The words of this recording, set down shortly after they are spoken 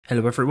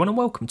Hello everyone and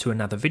welcome to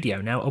another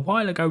video. Now, a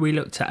while ago we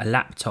looked at a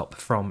laptop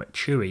from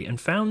Chuwi and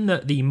found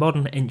that the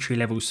modern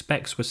entry-level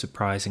specs were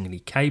surprisingly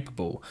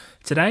capable.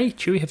 Today,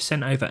 Chuwi have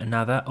sent over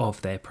another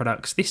of their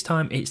products. This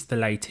time it's the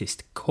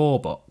latest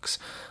Corebox.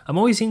 I'm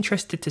always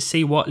interested to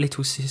see what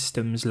little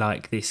systems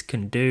like this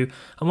can do,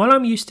 and while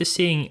I'm used to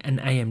seeing an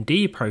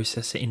AMD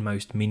processor in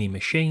most mini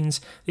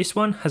machines, this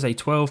one has a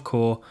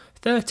 12-core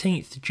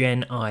 13th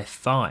gen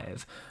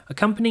i5.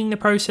 Accompanying the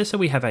processor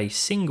we have a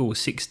single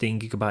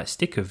 16GB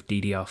stick of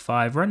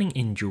DDR5 running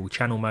in dual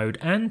channel mode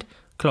and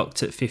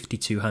clocked at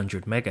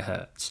 5200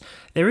 MHz.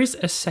 There is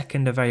a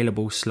second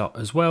available slot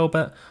as well,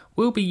 but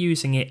we'll be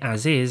using it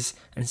as is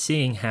and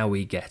seeing how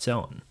we get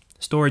on.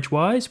 Storage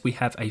wise, we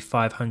have a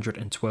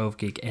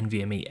 512GB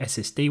NVMe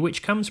SSD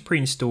which comes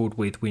pre-installed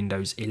with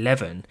Windows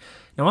 11.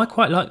 Now I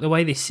quite like the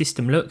way this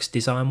system looks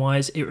design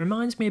wise. It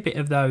reminds me a bit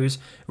of those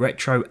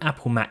retro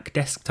Apple Mac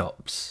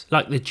desktops,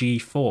 like the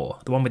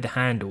G4, the one with the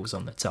handles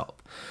on the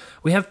top.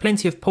 We have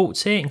plenty of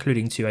ports here,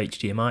 including 2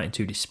 HDMI and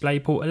 2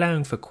 DisplayPort,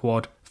 allowing for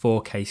quad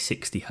 4K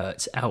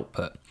 60Hz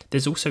output.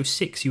 There's also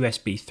 6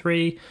 USB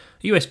 3,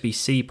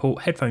 USB-C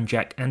port, headphone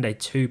jack and a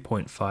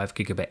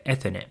 2.5GB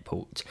Ethernet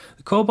port.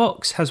 The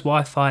Corebox has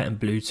Wi-Fi and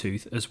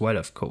Bluetooth as well,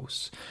 of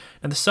course.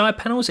 Now the side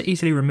panels are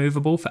easily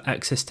removable for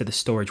access to the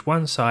storage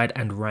one side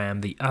and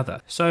RAM the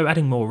other, so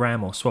adding more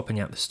RAM or swapping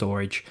out the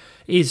storage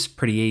is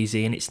pretty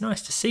easy, and it's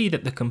nice to see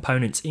that the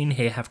components in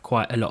here have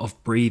quite a lot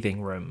of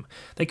breathing room.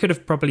 They could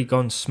have probably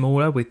gone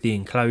smaller with the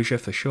enclosure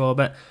for sure,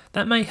 but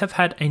that may have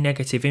had a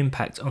negative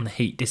impact on the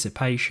heat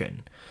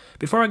dissipation.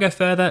 Before I go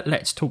further,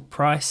 let's talk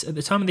price. At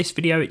the time of this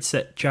video it's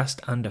at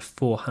just under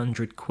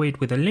 400 quid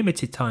with a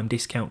limited time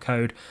discount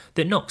code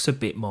that knocks a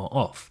bit more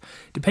off.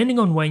 Depending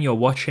on when you're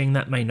watching,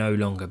 that may no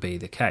longer be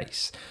the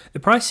case. The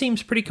price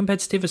seems pretty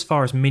competitive as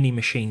far as mini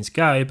machines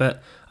go,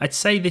 but I'd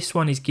say this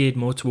one is geared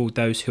more toward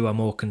those who are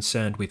more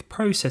concerned with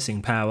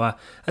processing power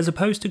as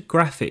opposed to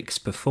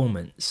graphics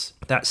performance.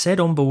 That said,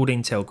 onboard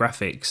Intel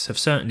graphics have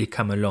certainly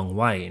come a long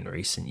way in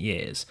recent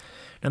years.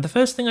 Now the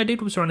first thing I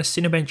did was run a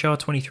Cinebench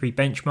R23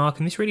 benchmark,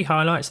 and this really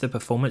highlights the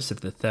performance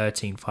of the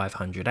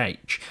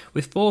 13500H.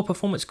 With 4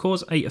 performance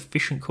cores, 8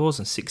 efficient cores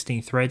and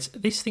 16 threads,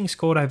 this thing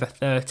scored over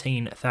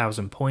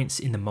 13,000 points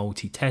in the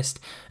multi-test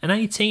and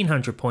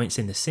 1800 points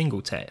in the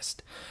single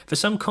test. For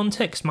some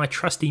context, my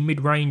trusty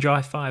mid-range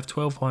i5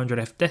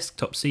 12400F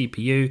desktop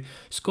CPU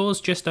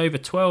scores just over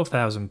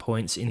 12,000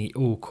 points in the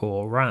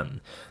all-core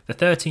run. The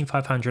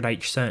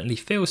 13500H certainly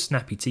feels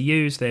snappy to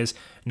use, there's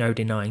no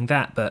denying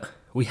that, but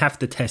we have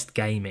to test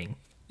gaming.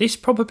 This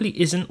probably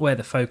isn't where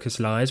the focus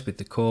lies with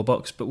the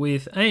Corebox, but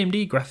with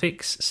AMD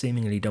graphics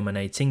seemingly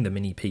dominating the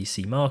mini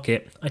PC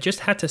market, I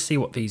just had to see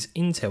what these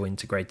Intel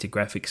integrated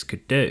graphics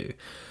could do.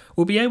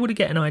 We'll be able to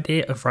get an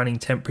idea of running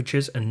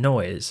temperatures and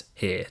noise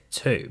here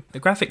too. The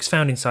graphics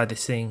found inside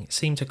this thing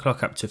seem to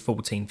clock up to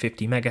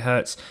 1450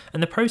 MHz,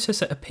 and the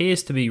processor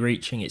appears to be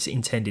reaching its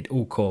intended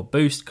all-core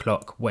boost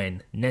clock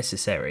when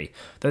necessary,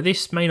 though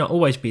this may not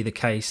always be the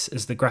case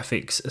as the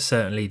graphics are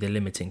certainly the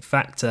limiting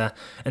factor,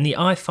 and the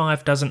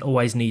i5 doesn't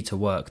always need to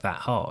work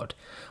that hard.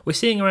 We're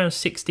seeing around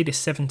 60 to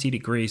 70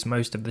 degrees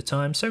most of the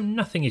time, so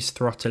nothing is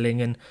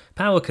throttling, and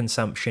power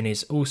consumption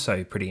is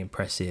also pretty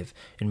impressive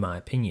in my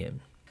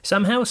opinion.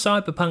 Somehow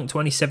Cyberpunk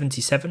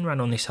 2077 ran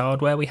on this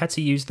hardware. We had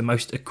to use the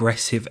most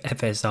aggressive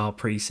FSR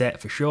preset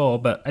for sure,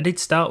 but I did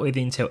start with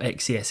Intel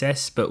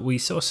XeSS, but we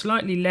saw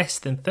slightly less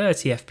than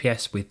 30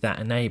 FPS with that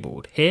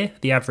enabled. Here,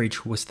 the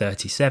average was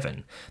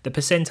 37. The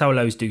percentile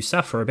lows do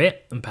suffer a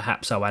bit, and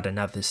perhaps I'll add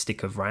another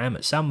stick of RAM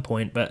at some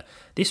point, but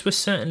this was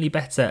certainly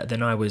better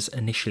than I was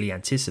initially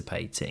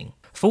anticipating.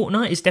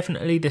 Fortnite is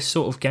definitely the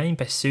sort of game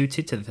best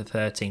suited to the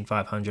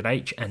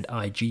 13500H and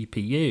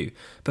iGPU.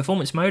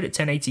 Performance mode at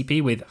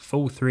 1080p with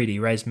full 3D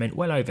res meant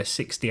well over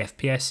 60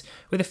 FPS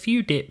with a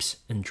few dips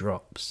and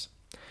drops.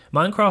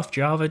 Minecraft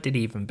Java did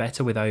even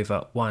better with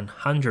over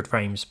 100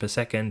 frames per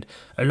second,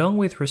 along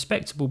with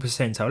respectable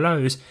percentile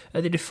lows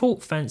at the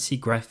default fancy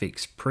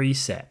graphics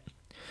preset.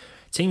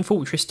 Team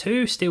Fortress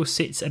 2 still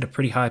sits at a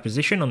pretty high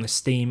position on the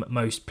Steam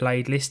most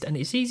played list, and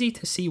it's easy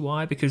to see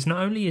why, because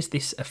not only is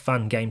this a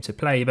fun game to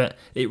play, but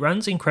it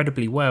runs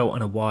incredibly well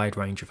on a wide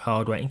range of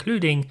hardware,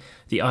 including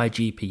the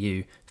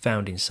iGPU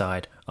found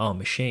inside our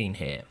machine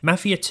here.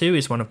 Mafia 2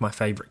 is one of my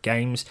favourite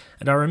games,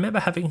 and I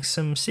remember having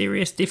some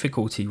serious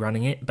difficulty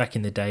running it back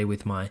in the day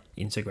with my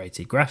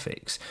integrated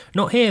graphics.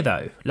 Not here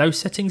though. Low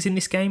settings in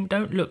this game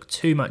don't look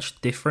too much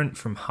different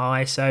from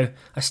high, so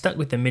I stuck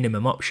with the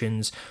minimum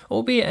options,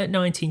 albeit at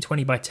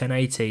 1920 by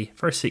 1080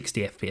 for a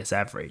 60 FPS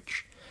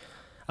average.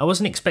 I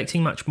wasn't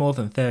expecting much more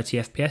than 30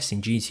 FPS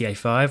in GTA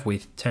 5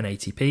 with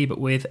 1080p, but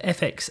with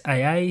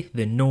FXAA,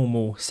 the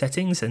normal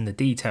settings and the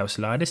detail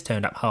sliders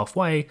turned up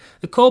halfway,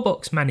 the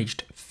Corebox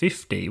managed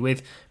 50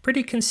 with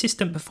pretty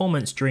consistent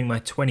performance during my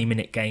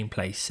 20-minute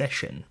gameplay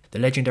session. The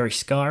legendary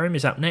Skyrim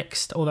is up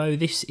next, although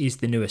this is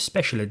the newest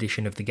special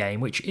edition of the game,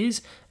 which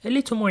is a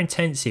little more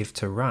intensive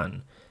to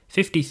run.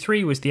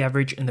 53 was the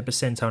average and the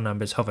percentile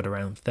numbers hovered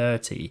around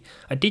 30.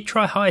 I did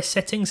try higher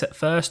settings at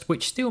first,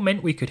 which still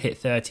meant we could hit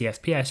 30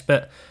 FPS,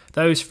 but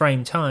those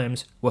frame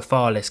times were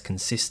far less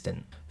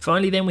consistent.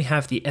 Finally then we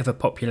have the ever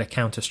popular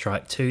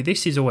Counter-Strike 2.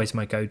 This is always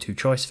my go-to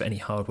choice for any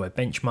hardware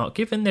benchmark,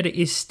 given that it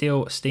is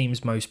still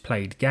Steam's most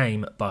played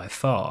game by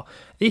far.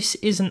 This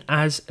isn't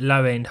as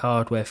low-end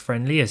hardware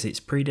friendly as its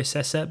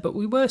predecessor, but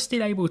we were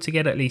still able to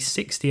get at least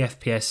 60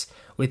 FPS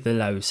with the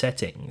low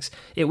settings.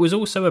 It was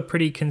also a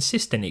pretty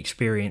consistent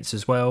experience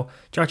as well,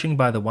 judging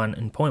by the 1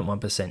 and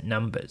 0.1%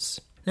 numbers.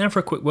 Now for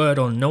a quick word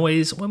on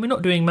noise. When we're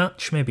not doing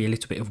much, maybe a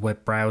little bit of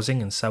web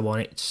browsing and so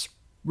on, it's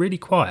really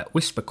quiet,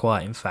 whisper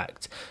quiet in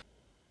fact.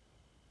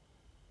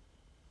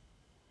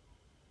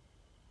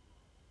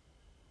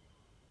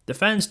 The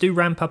fans do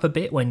ramp up a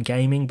bit when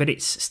gaming, but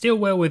it's still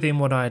well within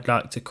what I'd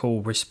like to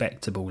call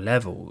respectable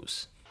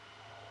levels.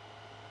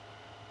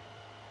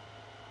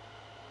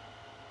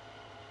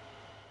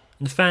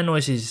 And the fan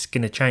noise is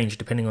going to change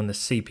depending on the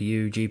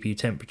CPU, GPU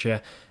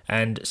temperature,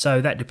 and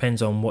so that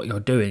depends on what you're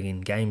doing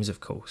in games of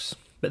course.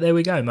 But there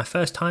we go, my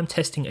first time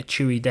testing a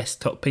Chuwi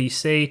desktop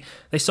PC.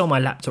 They saw my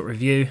laptop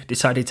review,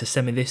 decided to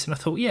send me this, and I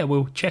thought, yeah,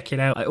 we'll check it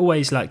out. I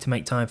always like to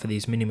make time for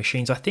these mini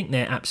machines. I think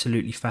they're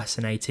absolutely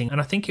fascinating,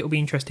 and I think it'll be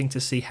interesting to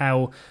see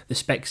how the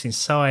specs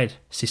inside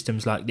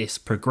systems like this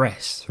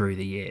progress through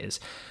the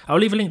years. I'll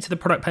leave a link to the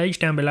product page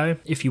down below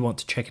if you want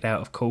to check it out,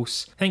 of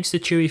course. Thanks to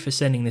Chuwi for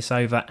sending this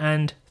over,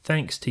 and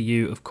thanks to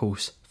you, of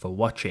course, for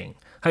watching.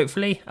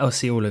 Hopefully, I'll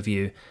see all of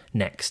you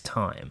next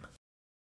time.